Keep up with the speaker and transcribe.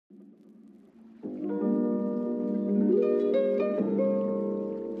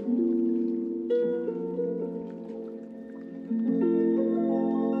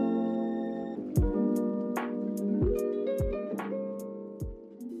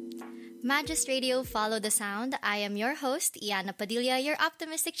Magis Radio, follow the sound. I am your host, Iana Padilla, your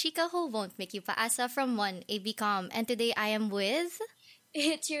optimistic chica who won't make you paasa from 1ABCom. And today I am with...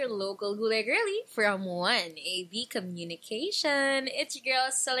 It's your local gulay girly from 1AB Communication. It's your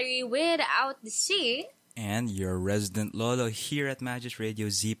girl Celery without the C. And your resident Lolo here at Magis Radio,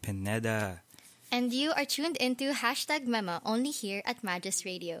 Z Pineda. And you are tuned into Hashtag Mema, only here at Magis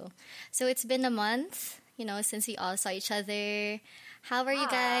Radio. So it's been a month, since we all saw each other. How are you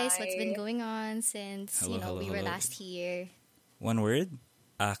guys? What's been going on since, Hello, we were hello. last here? One word?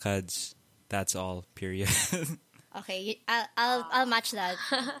 Akads. That's all, period. Okay, I'll match that.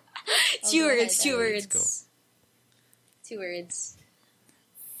 Two go words, ahead, two Ellie. Let's go. words. 2 words.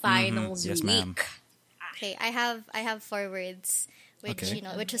 Final Yes, week. ma'am. Okay, I have 4 words, which Okay.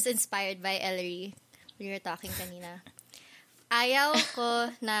 which was inspired by Ellery. We were talking kanina. Ayaw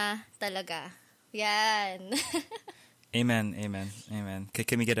ko na talaga. Yan. Amen, amen, amen.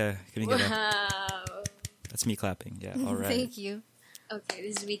 Can we get a... Wow. That's me clapping. Yeah, all right. Thank you. Okay,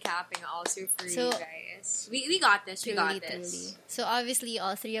 this is recapping also for So- you guys. We got this, we got Truly. this. So obviously,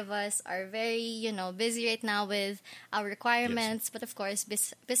 all 3 of us are very, busy right now with our requirements. But of course,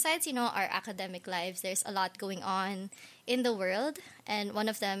 besides, our academic lives, there's a lot going on in the world, and one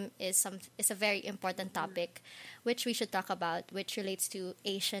of them is a very important topic, which we should talk about, which relates to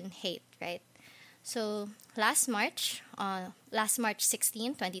Asian hate, right? So last March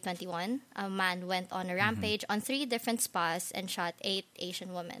 16, 2021, a man went on a rampage on 3 different spas and shot 8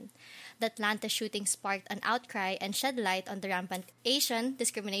 Asian women. The Atlanta shooting sparked an outcry and shed light on the rampant Asian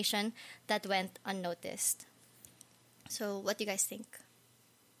discrimination that went unnoticed. So what do you guys think?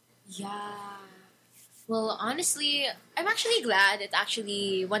 Yeah. Well, honestly, I'm actually glad it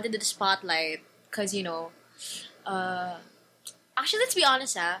actually went into the spotlight because, actually, let's be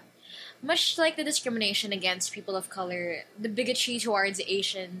honest, much like the discrimination against people of color, the bigotry towards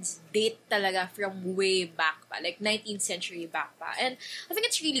Asians date talaga from way back pa, like 19th century back pa. And I think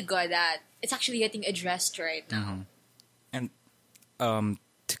it's really good that it's actually getting addressed right now. And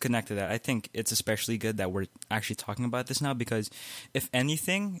to connect to that, I think it's especially good that we're actually talking about this now because, if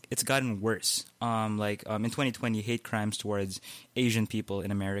anything, it's gotten worse. In 2020, hate crimes towards Asian people in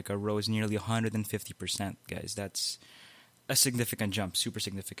America rose nearly 150%. Guys, that's a significant jump, super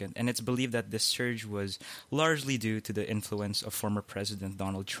significant. And it's believed that this surge was largely due to the influence of former President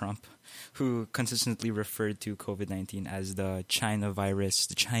Donald Trump, who consistently referred to COVID-19 as the China virus,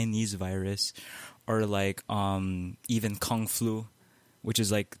 the Chinese virus, or even Kung flu, which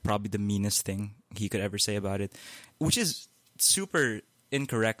is probably the meanest thing he could ever say about it, which is super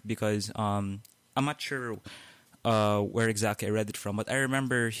incorrect because I'm not sure where exactly I read it from, but I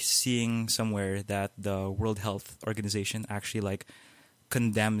remember seeing somewhere that the World Health Organization actually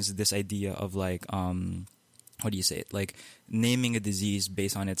condemns this idea of what do you say it, naming a disease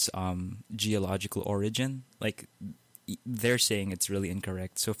based on its geological origin. They're saying it's really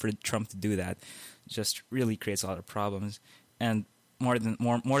incorrect. So for Trump to do that just really creates a lot of problems. And more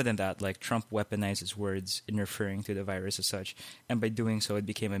than that, Trump weaponized his words in referring to the virus as such, and by doing so, it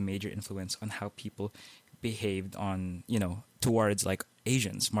became a major influence on how people behaved on towards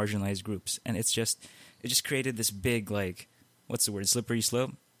Asians, marginalized groups, and it just created this big what's the word, slippery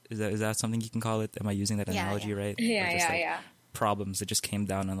slope? Is that something you can call it? Am I using that analogy right? Yeah, Or just, yeah. Problems that just came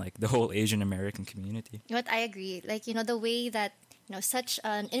down on the whole Asian American community. What I agree, the way that such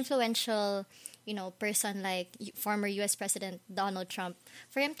an influential person like former U.S. President Donald Trump,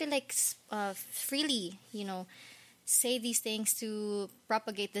 for him to freely say these things to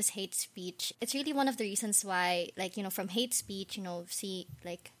propagate this hate speech, it's really one of the reasons why from hate speech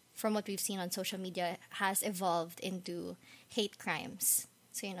from what we've seen on social media has evolved into hate crimes.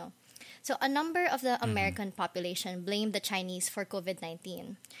 So a number of the American population blamed the Chinese for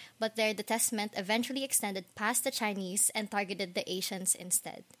COVID-19, but their detestment eventually extended past the Chinese and targeted the Asians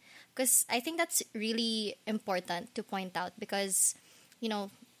instead. Because I think that's really important to point out because,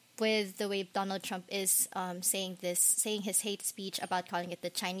 with the way Donald Trump is saying his hate speech about calling it the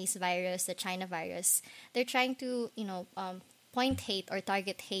Chinese virus, the China virus, they're trying to, point hate or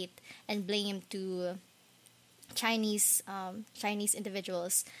target hate and blame to Chinese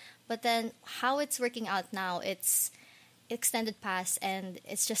individuals. But then how it's working out now, it's extended past and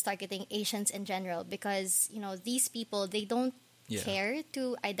it's just targeting Asians in general because, these people, they don't care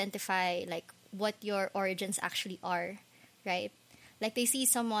to identify what your origins actually are, right? They see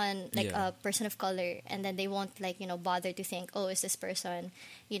someone a person of color and then they won't bother to think, oh, is this person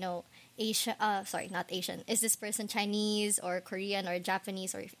Asian, not Asian, is this person Chinese or Korean or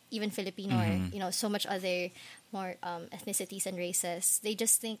Japanese or even Filipino or so much other more ethnicities and races. They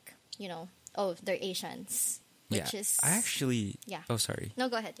just think oh, they're Asians, which is I actually yeah. Oh, sorry. No,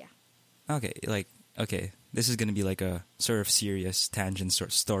 go ahead. Yeah. Okay, like okay, this is gonna be like a sort of serious tangent sort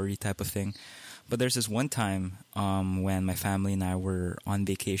of story type of thing. But there's this one time when my family and I were on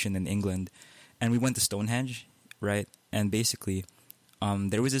vacation in England, and we went to Stonehenge, right? And basically,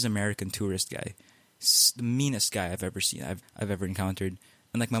 there was this American tourist guy, the meanest guy I've ever seen, I've ever encountered.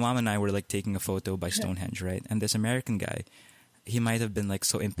 And like my mom and I were like taking a photo by Stonehenge, right? And this American guy, he might have been like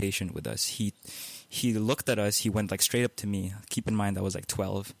so impatient with us. He looked at us. He went like straight up to me. Keep in mind I was like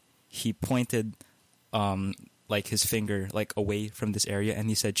 12. He pointed like his finger like away from this area, and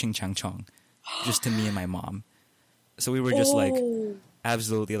he said "Ching Chang Chong," just to me and my mom. So we were just like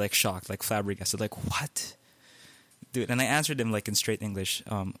absolutely like shocked, like flabbergasted, like what, dude? And I answered him like in straight English,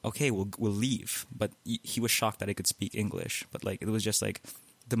 okay, we'll leave. But he was shocked that I could speak English. But like it was just like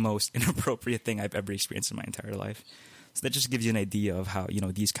the most inappropriate thing I've ever experienced in my entire life. So that just gives you an idea of how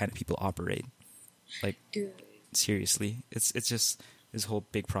these kind of people operate. Like, Dude. Seriously, it's just this whole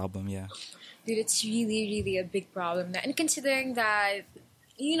big problem. Yeah. Dude, it's really, really a big problem. And considering that,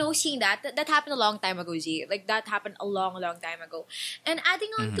 seeing that happened a long time ago, Z. Like, that happened a long, long time ago. And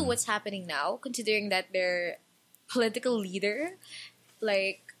adding on to what's happening now, considering that their political leader,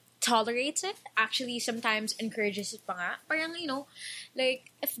 like, tolerates it, actually sometimes encourages it pa nga. Parang,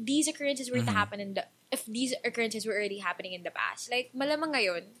 like, if these occurrences were to happen if these occurrences were already happening in the past, like, malamang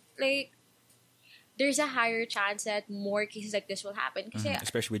ngayon, like, there's a higher chance that more cases like this will happen. Kasi,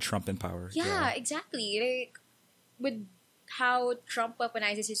 especially with Trump in power. yeah, exactly. Like, with how Trump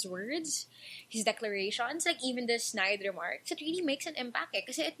weaponizes his words, his declarations, like even the snide remarks, it really makes an impact.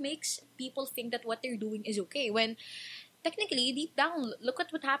 Kasi it makes people think that what they're doing is okay. When, technically, deep down, look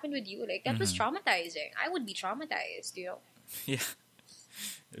at what happened with you. Like, that was traumatizing. I would be traumatized, Yeah.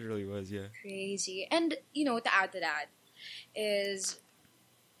 It really was, yeah. Crazy. And, to add to that, is...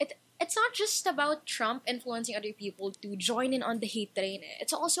 It's not just about Trump influencing other people to join in on the hate train.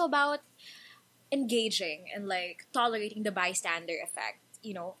 It's also about engaging and like tolerating the bystander effect.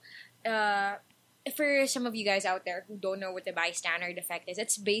 For some of you guys out there who don't know what the bystander effect is,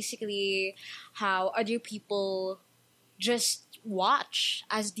 it's basically how other people just watch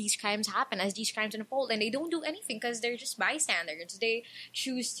as these crimes happen, as these crimes unfold, and they don't do anything because they're just bystanders. They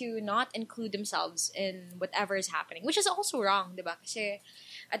choose to not include themselves in whatever is happening, which is also wrong, diba? Kasi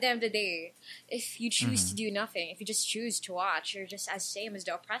at the end of the day, if you choose to do nothing, if you just choose to watch, you're just as same as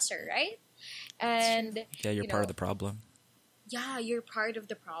the oppressor, right? And yeah, you're part of the problem. Yeah, you're part of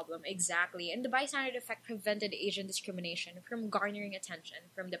the problem, exactly. And the bystander effect prevented Asian discrimination from garnering attention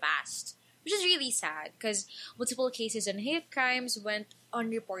from the past, which is really sad because multiple cases on hate crimes went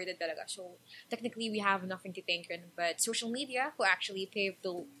unreported talaga. So technically, we have nothing to thank them but social media, who actually paved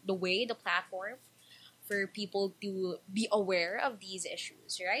the way, the platform for people to be aware of these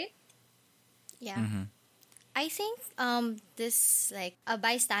issues, right? Yeah. I think this like a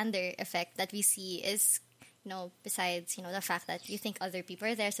bystander effect that we see is, besides, the fact that you think other people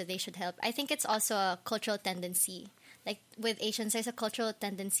are there so they should help, I think it's also a cultural tendency. Like with Asians, there's a cultural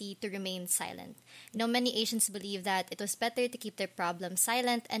tendency to remain silent. Many Asians believe that it was better to keep their problems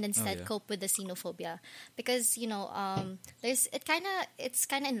silent and instead cope with the xenophobia, because it's kind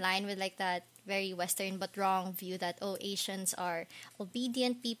of in line with like that very Western but wrong view that Asians are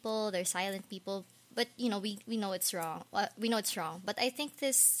obedient people, they're silent people. But we know it's wrong. We know it's wrong. But I think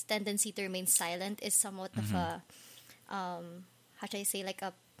this tendency to remain silent is somewhat of a how should I say, like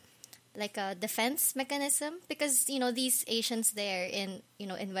a defense mechanism, because these Asians there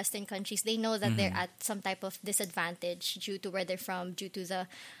in Western countries, they know that they're at some type of disadvantage due to where they're from, due to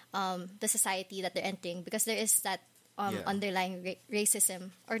the society that they're entering, because there is that underlying racism,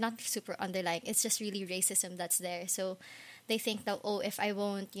 or not super underlying, it's just really racism that's there. So they think that, if I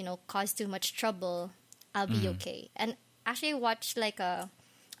won't cause too much trouble, I'll be okay. And actually I watched like a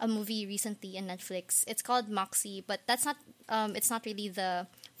movie recently in Netflix. It's called Moxie, but that's not it's not really the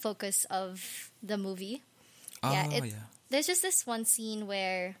focus of the movie. There's just this one scene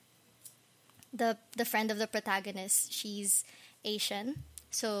where the friend of the protagonist, she's Asian,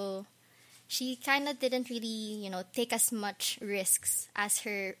 so she kind of didn't really take as much risks as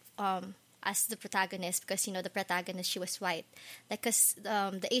her as the protagonist, because the protagonist, she was white. Like, because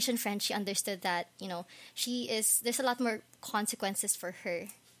the Asian friend, she understood that there's a lot more consequences for her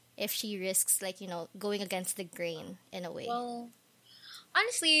if she risks like going against the grain in a way. Well,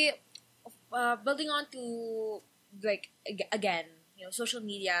 honestly, building on to like again, social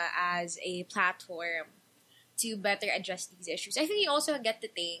media as a platform to better address these issues, I think you also get to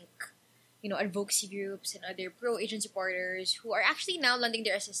thank advocacy groups and other pro-Asian supporters who are actually now lending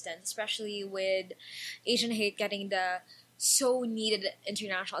their assistance, especially with Asian hate getting the so needed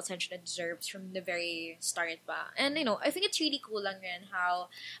international attention it deserves from the very start pa. And, I think it's really cool lang rin how,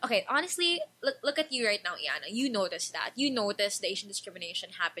 okay, honestly, look at you right now, Iana. You notice that. You notice the Asian discrimination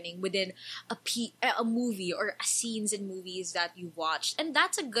happening within a movie or a scenes in movies that you watched. And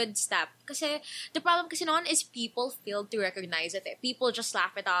that's a good step. Kasi, the problem kasi noon is people failed to recognize it. People just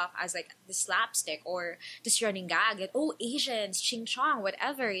laugh it off as like the slapstick or this running gag. Like, oh, Asians, ching chong,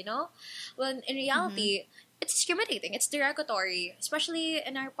 whatever, When in reality, it's discriminating. It's derogatory, especially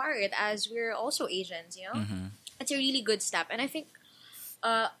in our part as we're also Asians. It's a really good step. And I think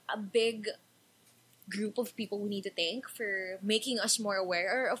a big group of people we need to thank for making us more aware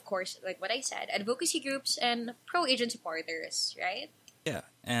are, of course, like what I said, advocacy groups and pro-Asian supporters, right? Yeah,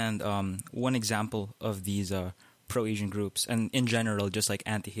 and one example of these pro-Asian groups, and in general, just like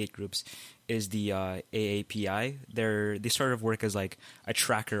anti-hate groups, is the AAPI. They sort of work as like a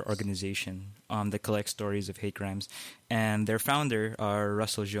tracker organization that collects stories of hate crimes. And their founder,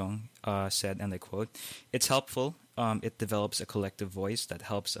 Russell Jung, said, and I quote, "It's helpful. It develops a collective voice that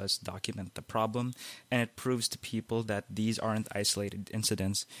helps us document the problem, and it proves to people that these aren't isolated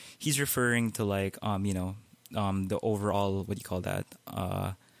incidents." He's referring to like, the overall, what do you call that,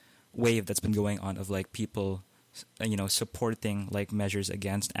 wave that's been going on of like people supporting like measures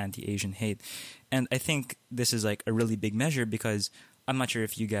against anti-Asian hate. And I think this is like a really big measure because I'm not sure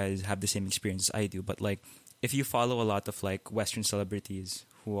if you guys have the same experience as I do, but like if you follow a lot of like Western celebrities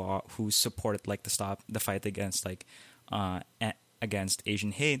who support like the fight against like against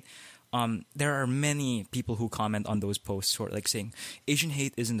Asian hate, there are many people who comment on those posts who are like saying Asian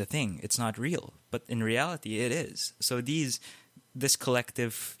hate isn't a thing, it's not real, but in reality it is. So this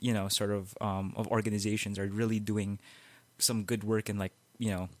collective, sort of organizations are really doing some good work in like,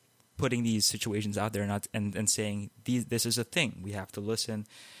 putting these situations out there and saying this is a thing. We have to listen.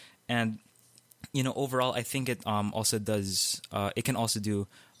 And, overall, I think it also does, it can also do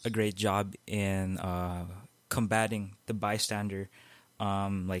a great job in combating the bystander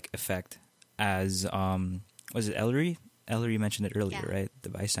like effect as, was it Ellery? Ellery mentioned it earlier, Yeah. right? The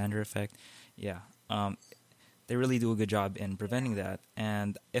bystander effect. Yeah. They really do a good job in preventing that.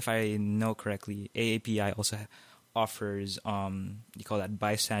 And if I know correctly, AAPI also offers, you call that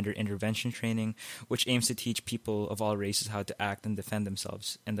bystander intervention training, which aims to teach people of all races how to act and defend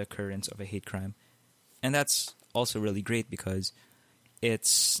themselves in the occurrence of a hate crime. And that's also really great because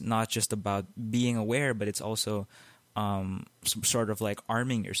it's not just about being aware, but it's also some sort of like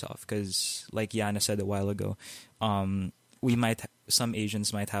arming yourself. Because like Yana said a while ago, some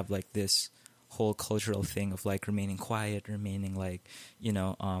Asians might have like this whole cultural thing of like remaining quiet, remaining like,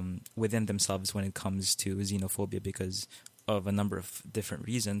 within themselves when it comes to xenophobia because of a number of different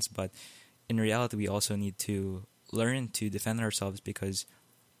reasons. But in reality, we also need to learn to defend ourselves because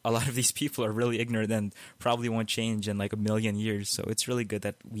a lot of these people are really ignorant and probably won't change in like a million years. So it's really good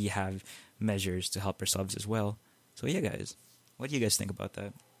that we have measures to help ourselves as well. So yeah, guys, what do you guys think about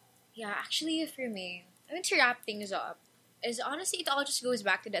that? Yeah, actually, for me, to wrap things up, is honestly, it all just goes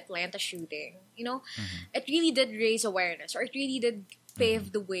back to the Atlanta shooting. It really did raise awareness, or it really did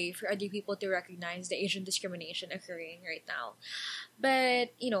pave the way for other people to recognize the Asian discrimination occurring right now.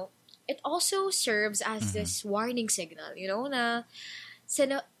 But, it also serves as this warning signal, na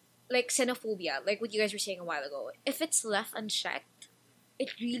xenophobia, like what you guys were saying a while ago. If it's left unchecked,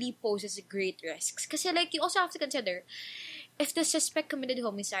 it really poses great risks. Because, you also have to consider, if the suspect committed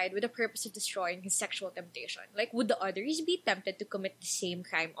homicide with the purpose of destroying his sexual temptation, would the others be tempted to commit the same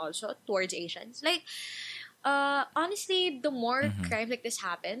crime also towards Asians? Honestly, the more crimes like this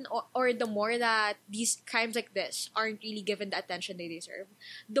happen, or the more that these crimes like this aren't really given the attention they deserve,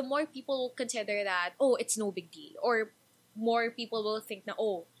 the more people will consider that, oh, it's no big deal. Or more people will think na,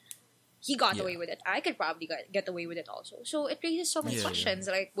 oh, he got away with it. I could probably get away with it also. So it raises so many questions.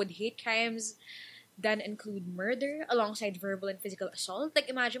 Would hate crimes then include murder alongside verbal and physical assault?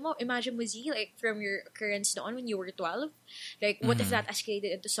 Imagine mo, Z, from your occurrence noon when you were 12. What if that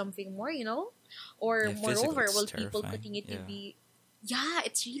escalated into something more, Or moreover, will people continue to be... Yeah,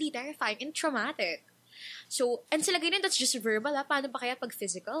 it's really terrifying and traumatic. So, and sa lagay nun, that's just verbal, paano pa kaya pag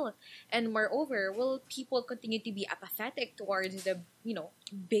physical? And moreover, will people continue to be apathetic towards the,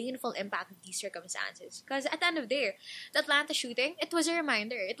 baneful impact of these circumstances? Because at the end of the day, the Atlanta shooting, it was a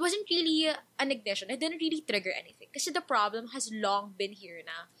reminder. It wasn't really an ignition. It didn't really trigger anything. Because the problem has long been here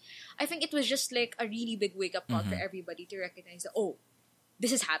na. I think it was just a really big wake-up call for everybody to recognize that, oh,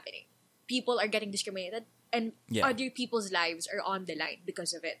 this is happening. People are getting discriminated, and other people's lives are on the line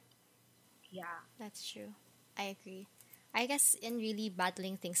because of it. Yeah. That's true. I agree. I guess in really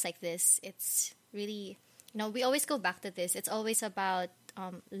battling things like this, it's really, we always go back to this. It's always about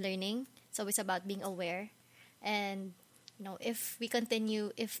learning. It's always about being aware and,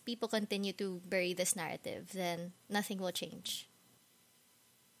 if people continue to bury this narrative, then nothing will change.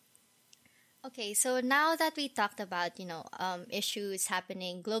 Okay, so now that we talked about, issues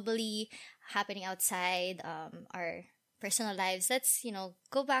happening globally, happening outside our personal lives, let's,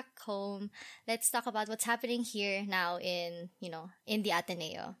 go back home. Let's talk about what's happening here now in the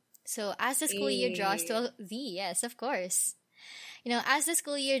Ateneo. So as the school year draws to yes, of course. As the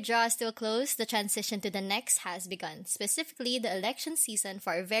school year draws to a close, the transition to the next has begun, specifically the election season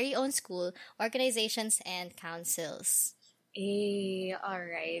for our very own school, organizations, and councils. All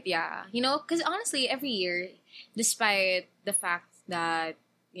right. Yeah. Because honestly, every year, despite the fact that,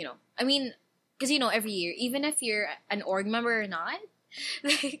 I mean, because, every year, even if you're an org member or not,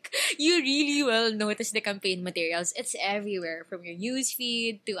 like, you really will notice the campaign materials. It's everywhere, from your news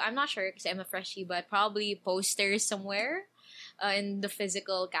feed to, I'm not sure because I'm a freshie, but probably posters somewhere in the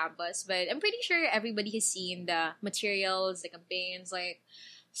physical campus. But I'm pretty sure everybody has seen the materials, the campaigns, like,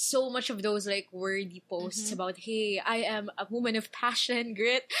 so much of those like wordy posts about, hey, I am a woman of passion,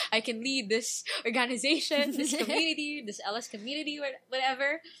 grit. I can lead this organization, this community, this LS community,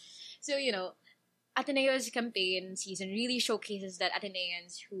 whatever. So, Ateneo's campaign season really showcases that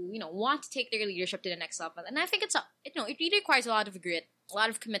Ateneans who, want to take their leadership to the next level. And I think it really requires a lot of grit, a lot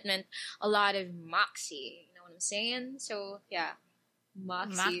of commitment, a lot of moxie. You know what I'm saying? So, yeah.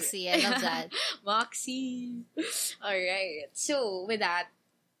 Moxie, I love that. Moxie. All right. So, with that,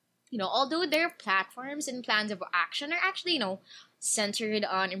 although their platforms and plans of action are actually, centered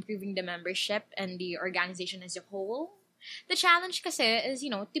on improving the membership and the organization as a whole, the challenge kasi is,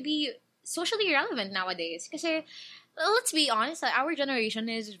 to be socially relevant nowadays. Kasi, let's be honest, like, our generation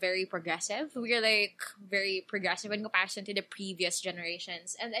is very progressive. We're, like, very progressive in comparison to the previous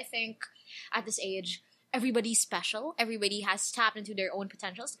generations. And I think at this age, everybody's special. Everybody has tapped into their own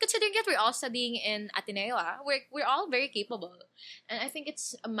potentials. Considering that we're all studying in Ateneo, we're all very capable. And I think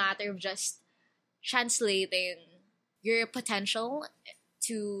it's a matter of just translating your potential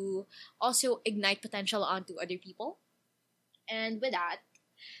to also ignite potential onto other people. And with that,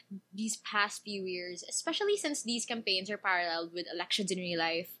 these past few years, especially since these campaigns are paralleled with elections in real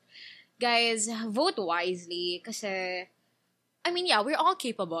life, guys, vote wisely. Kasi, I mean, yeah, we're all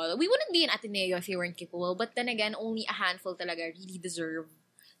capable. We wouldn't be in Ateneo if we weren't capable. But then again, only a handful talaga really deserve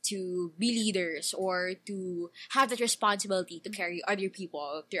to be leaders or to have that responsibility to carry other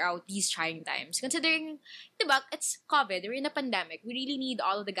people throughout these trying times. Considering, diba, it's COVID, we're in a pandemic. We really need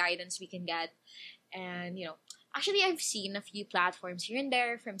all of the guidance we can get. And, actually, I've seen a few platforms here and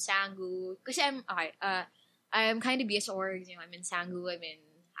there from Sangu. Kasi I'm kind of BS.org. I'm in Sangu, I'm in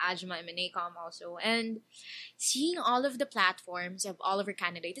Ajma, I'm in ACOM also. And seeing all of the platforms of all of our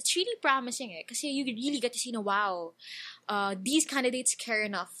candidates, it's really promising Kasi you really get to see, wow, these candidates care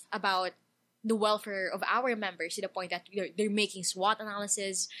enough about the welfare of our members to the point that they're making SWOT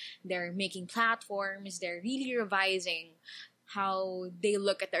analysis, they're making platforms, they're really revising how they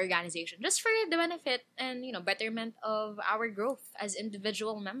look at the organization just for the benefit and, betterment of our growth as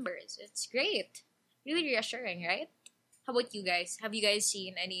individual members. It's great. Really reassuring, right? How about you guys? Have you guys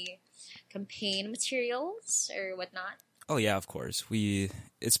seen any campaign materials or whatnot? Oh yeah, of course. We,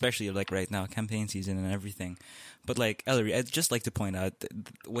 especially like right now, campaign season and everything. But like Ellery, I'd just like to point out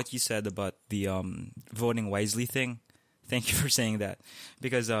what you said about the voting wisely thing. Thank you for saying that,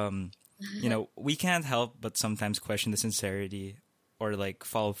 because we can't help but sometimes question the sincerity or like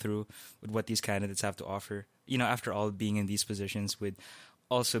follow through with what these candidates have to offer. After all, being in these positions would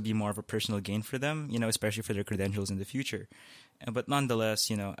also be more of a personal gain for them, especially for their credentials in the future. But nonetheless,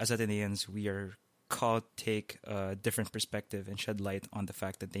 as Ateneans, we are called to take a different perspective and shed light on the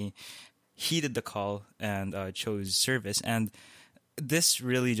fact that they heeded the call and chose service. And this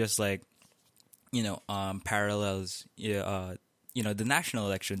really just like, parallels, the national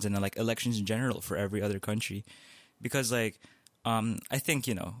elections and like elections in general for every other country. Because like, I think,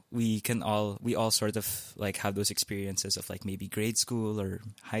 we all sort of like have those experiences of like maybe grade school or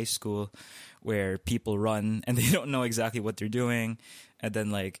high school where people run and they don't know exactly what they're doing. And then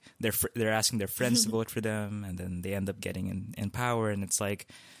like they're asking their friends to vote for them, and then they end up getting in power, and it's like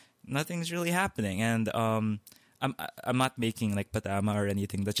nothing's really happening. And I'm not making like patama or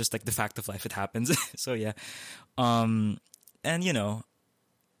anything. That's just like the fact of life. It happens. So yeah. And I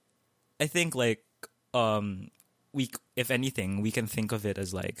think like if anything, we can think of it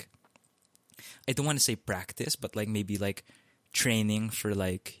as like, I don't want to say practice, but like maybe like training for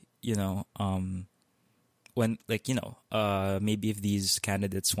like, when like, maybe if these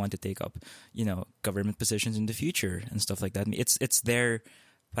candidates want to take up, government positions in the future and stuff like that, it's their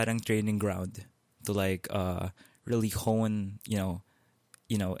parang training ground to like really hone,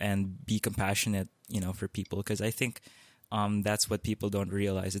 and be compassionate, for people. Because I think that's what people don't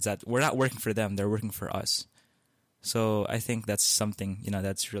realize. It's that we're not working for them; they're working for us. So I think that's something,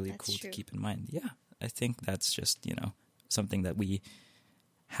 that's really That's cool true. to keep in mind. Yeah, I think that's just something that we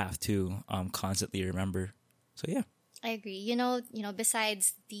have to constantly remember. So yeah. I agree.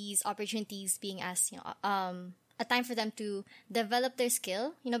 Besides these opportunities being as a time for them to develop their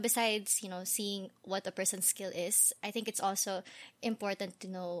skill. Besides seeing what a person's skill is, I think it's also important to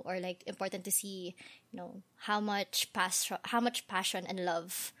know, or like important to see, how much passion and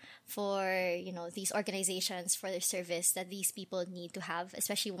love for these organizations, for their service that these people need to have,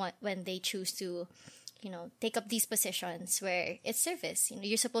 especially when they choose to take up these positions where it's service.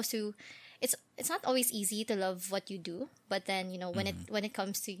 You're supposed to. It's not always easy to love what you do, but then when it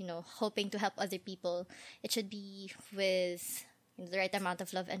comes to hoping to help other people, it should be with the right amount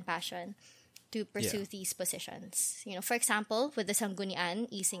of love and passion to pursue Yeah. these positions. For example, with the Sanggunian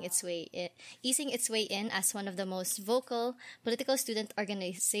easing its way in as one of the most vocal political student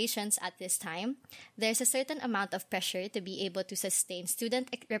organizations at this time, there's a certain amount of pressure to be able to sustain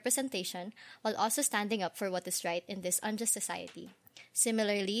student representation while also standing up for what is right in this unjust society.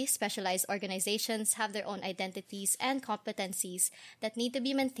 Similarly, specialized organizations have their own identities and competencies that need to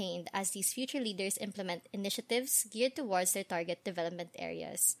be maintained as these future leaders implement initiatives geared towards their target development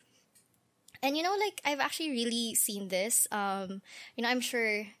areas. And I've actually really seen this. I'm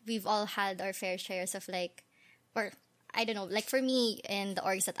sure we've all had our fair shares of or I don't know, like for me in the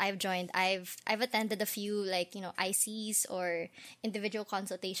orgs that I've joined, I've attended a few ICs or individual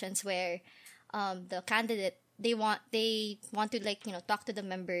consultations where the candidate they want to talk to the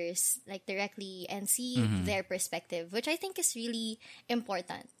members directly and see their perspective, which I think is really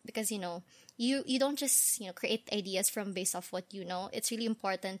important because you don't just create ideas from based off what you know. It's really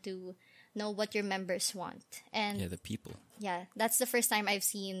important to know what your members want. And Yeah, the people. yeah, that's the first time I've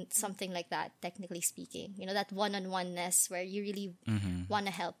seen something like that, technically speaking. That one-on-one-ness where you really want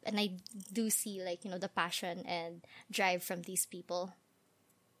to help. And I do see the passion and drive from these people.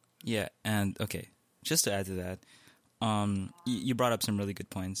 Yeah, and okay, just to add to that, you brought up some really good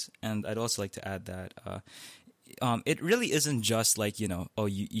points, and I'd also like to add that it really isn't just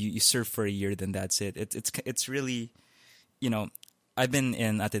you serve for a year, then that's it. It's really, I've been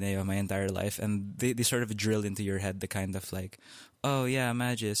in Ateneo my entire life, and they sort of drill into your head the kind of oh yeah,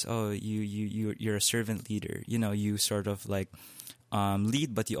 Magis, oh you're a servant leader. You sort of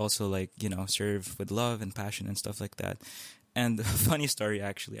lead, but you also serve with love and passion and stuff like that. And funny story,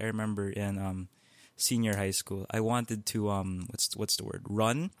 actually, I remember in senior high school, I wanted to what's the word,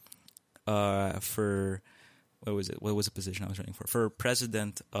 run for what was it? What was the position I was running for? For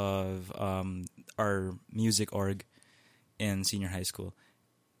president of our music org in senior high school.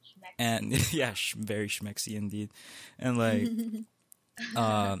 And yeah, very schmexy indeed. And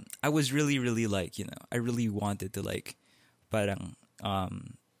I was really, really I really wanted to parang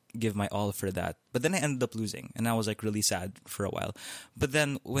give my all for that. But then I ended up losing, and I was really sad for a while. But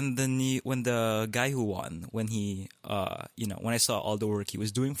then when the guy who won, when he when I saw all the work he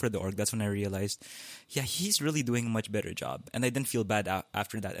was doing for the org, that's when I realized, yeah, he's really doing a much better job. And I didn't feel bad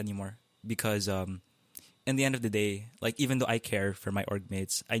after that anymore because in the end of the day, even though I care for my org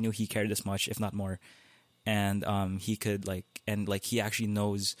mates, I knew he cared as much, if not more. And he could he actually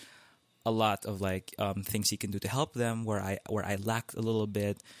knows a lot of things he can do to help them where I lacked a little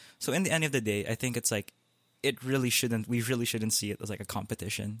bit. So in the end of the day, I think it's we really shouldn't see it as a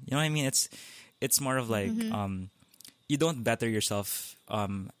competition. You know what I mean? It's more of you don't better yourself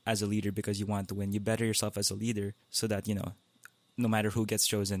as a leader because you want to win. You better yourself as a leader so that no matter who gets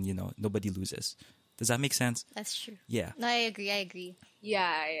chosen, nobody loses. Does that make sense? That's true. Yeah. No, I agree.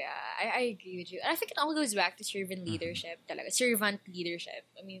 Yeah, I agree with you. And I think it all goes back to servant leadership talaga. Servant leadership.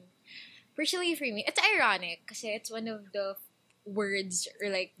 I mean, personally for me, it's ironic kasi it's one of the words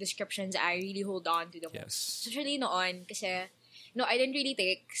or descriptions I really hold on to the most. Yes. Especially noon kasi, I didn't really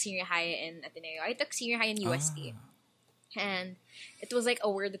take senior high in Ateneo. I took senior high in UST. And it was a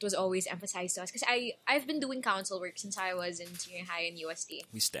word that was always emphasized to us because I've been doing council work since I was in senior high in UST.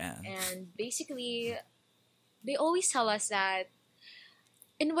 We stand. And basically, they always tell us that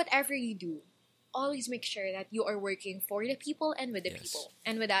in whatever you do, always make sure that you are working for the people and with the Yes. people.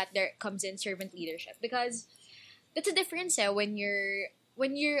 And with that, there comes in servant leadership. Because that's a difference when you're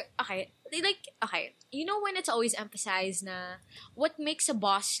okay, when it's always emphasized na what makes a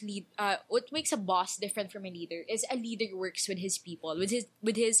boss different from a leader is a leader works with his people, with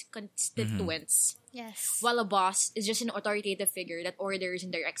his constituents. Yes. While a boss is just an authoritative figure that orders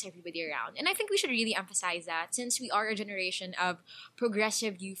and directs everybody around. And I think we should really emphasize that since we are a generation of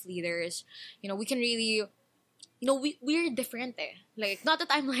progressive youth leaders, we can really we're different eh. Like, not that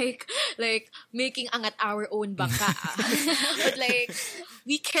I'm like making angat our own bangka, but like,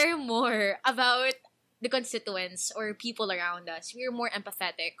 we care more about the constituents or people around us. We're more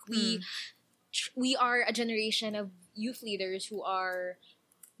empathetic. We are a generation of youth leaders who are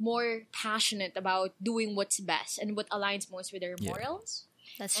more passionate about doing what's best and what aligns most with their morals.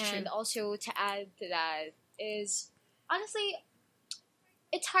 That's true. And also, to add to that is, honestly,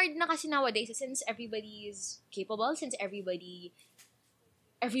 it's hard na kasi nowadays since everybody is capable, since everybody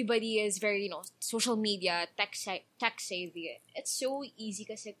is very, social media, tech savvy. It's so easy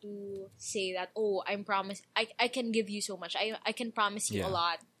kasi to say that, oh, I can give you so much. I can promise you a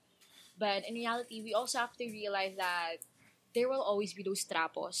lot. But in reality, we also have to realize that there will always be those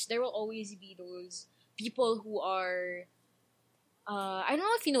trapos. There will always be those people who are, I don't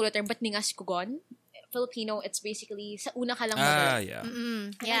know if you know the term, but ningas kugon. Filipino, it's basically sa una ka lang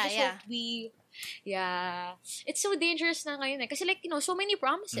magaling. Yeah. It's so dangerous na ngayon eh. Kasi so many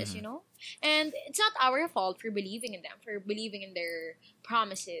promises, And it's not our fault for believing in them, for believing in their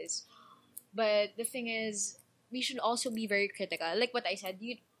promises. But the thing is, we should also be very critical. Like what I said,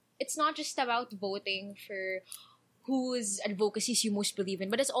 it's not just about voting for whose advocacies you most believe in,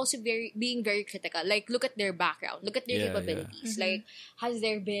 but it's also being very critical. Like, look at their background, look at their capabilities. Mm-hmm. Like, has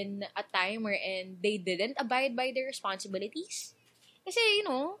there been a time wherein they didn't abide by their responsibilities? Kasi,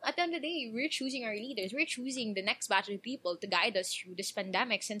 at the end of the day, we're choosing our leaders. We're choosing the next batch of people to guide us through this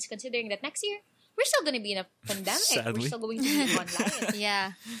pandemic, since considering that next year, we're still going to be in a pandemic. Sadly. We're still going to be online.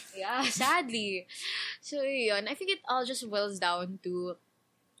 Yeah, sadly. So, yun, I think it all just boils down to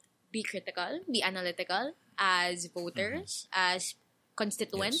be critical, be analytical, as voters, as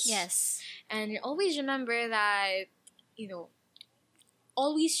constituents. yes. And always remember that,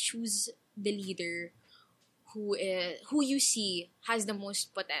 always choose the leader who you see has the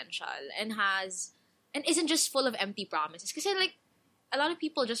most potential and isn't just full of empty promises. Because a lot of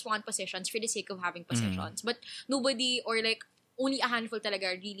people just want positions for the sake of having positions. But nobody, or only a handful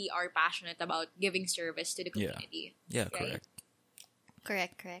talaga really are passionate about giving service to the community. Yeah, right?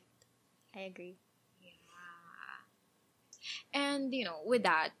 correct. Correct. I agree. And, with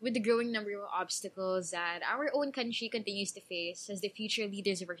the growing number of obstacles that our own country continues to face as the future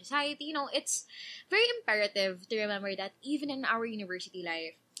leaders of our society, it's very imperative to remember that even in our university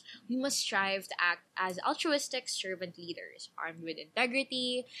life, we must strive to act as altruistic servant leaders, armed with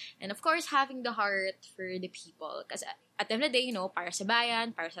integrity, and of course, having the heart for the people. Because at the end of the day, para sa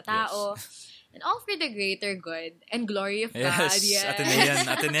bayan, para sa tao, and all for the greater good and glory of God. Yes,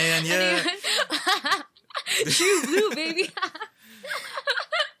 Atenean, yeah. True blue, baby.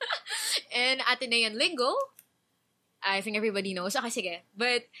 And Atenean lingo, I think everybody knows. Okay, sige.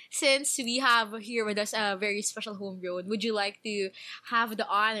 But since we have here with us a very special homegrown, would you like to have the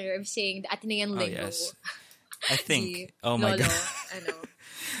honor of saying the Atenean lingo? Yes. I think. Si Oh my Lolo, God.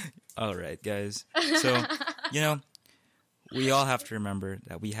 All right, guys. So, we all have to remember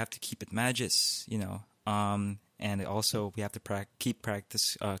that we have to keep it magis, and also we have to keep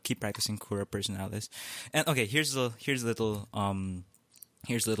practicing cura personalis. And okay, here's a little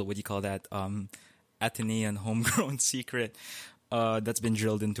what do you call that, Atenean homegrown secret that's been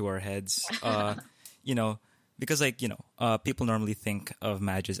drilled into our heads. Because people normally think of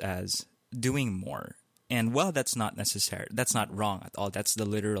magis as doing more. And while that's not necessary, that's not wrong at all. That's the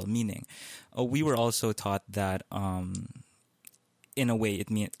literal meaning. We were also taught that in a way,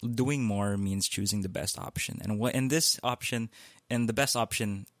 doing more means choosing the best option. And the best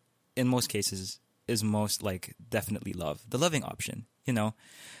option in most cases is most definitely love, the loving option.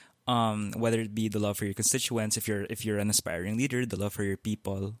 Whether it be the love for your constituents, if you're an aspiring leader, the love for your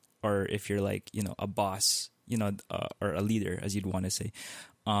people, or if you're a boss, or a leader, as you'd want to say,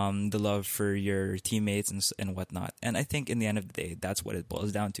 the love for your teammates and whatnot. And I think in the end of the day, that's what it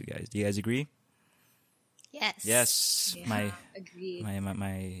boils down to, guys. Do you guys agree? Yes. Yes. Yeah, agreed.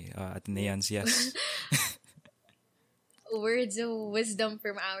 My Ateneans, yes. Words of wisdom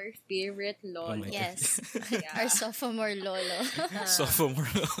from our favorite Lolo. Oh my God. Yes. Our sophomore Lolo. Sophomore.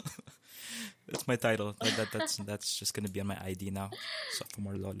 That's my title. That's just gonna be on my ID now.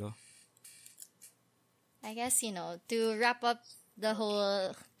 Sophomore Lolo. I guess, to wrap up the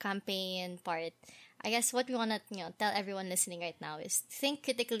whole campaign part, I guess what we want to tell everyone listening right now is think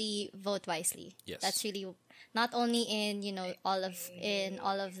critically, vote wisely. Yes. That's really not only in all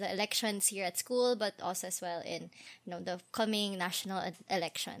of the elections here at school, but also as well in the coming national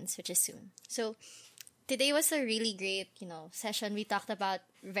elections, which is soon. So Today was a really great, session. We talked about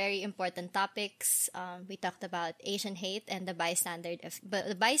very important topics. We talked about Asian hate and the bystander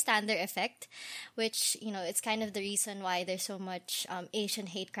effect, which it's kind of the reason why there's so much Asian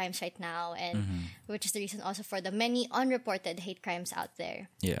hate crimes right now, and which is the reason also for the many unreported hate crimes out there.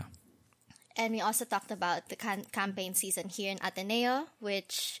 Yeah. And we also talked about the campaign season here in Ateneo, where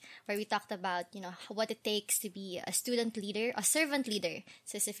we talked about, what it takes to be a student leader, a servant leader,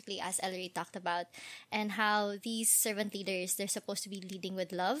 specifically as Ellery talked about, and how these servant leaders, they're supposed to be leading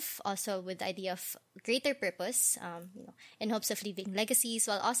with love, also with the idea of greater purpose, in hopes of leaving legacies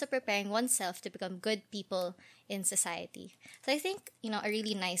while also preparing oneself to become good people in society. So I think, a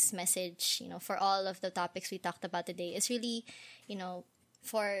really nice message, for all of the topics we talked about today is really,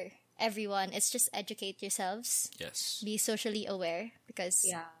 for everyone, it's just educate yourselves. Yes. Be socially aware, because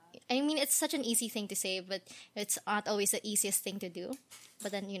I mean, it's such an easy thing to say, but it's not always the easiest thing to do.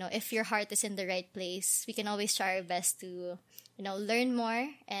 But then, if your heart is in the right place, we can always try our best to, learn more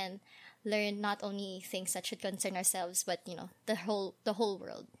and learn not only things that should concern ourselves, but, the whole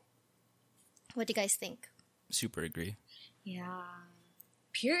world. What do you guys think? Super agree. Yeah.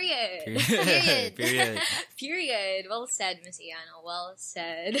 Period. Period. Well said, Miss Iana. Well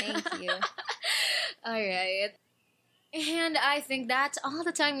said. Thank you. All right. And I think that's all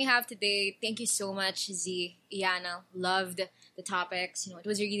the time we have today. Thank you so much, Z, Iana. Loved the topics. It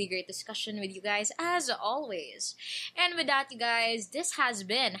was a really great discussion with you guys, as always. And with that, you guys, this has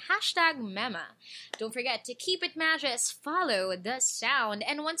been #Mema. Don't forget to keep it Magis, follow the sound.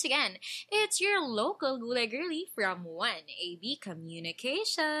 And once again, it's your local Gulay Girly from 1AB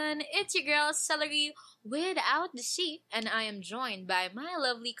Communication. It's your girl, Celery, without the C, and I am joined by my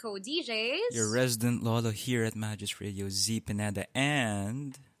lovely co-DJs. Your resident Lolo here at Magis Radio, Z Pineda,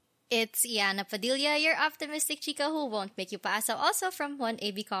 and... It's Iana Padilla, your optimistic chica who won't make you pass, also from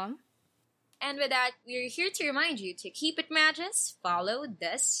 1ABCom. And with that, we're here to remind you to keep it Magis, follow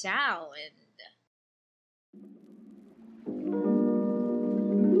the sound.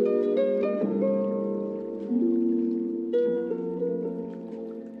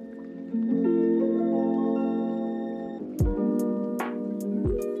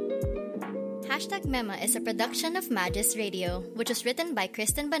 #Mema is a production of Magis Radio, which was written by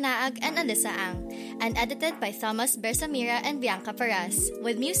Kristen Banaag and Alyssa Ang, and edited by Thomas Bersamira and Bianca Paras,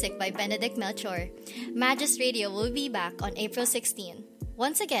 with music by Benedict Melchor. Magis Radio will be back on April 16.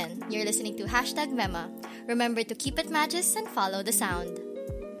 Once again, you're listening to #Mema. Remember to keep it Magis and follow the sound.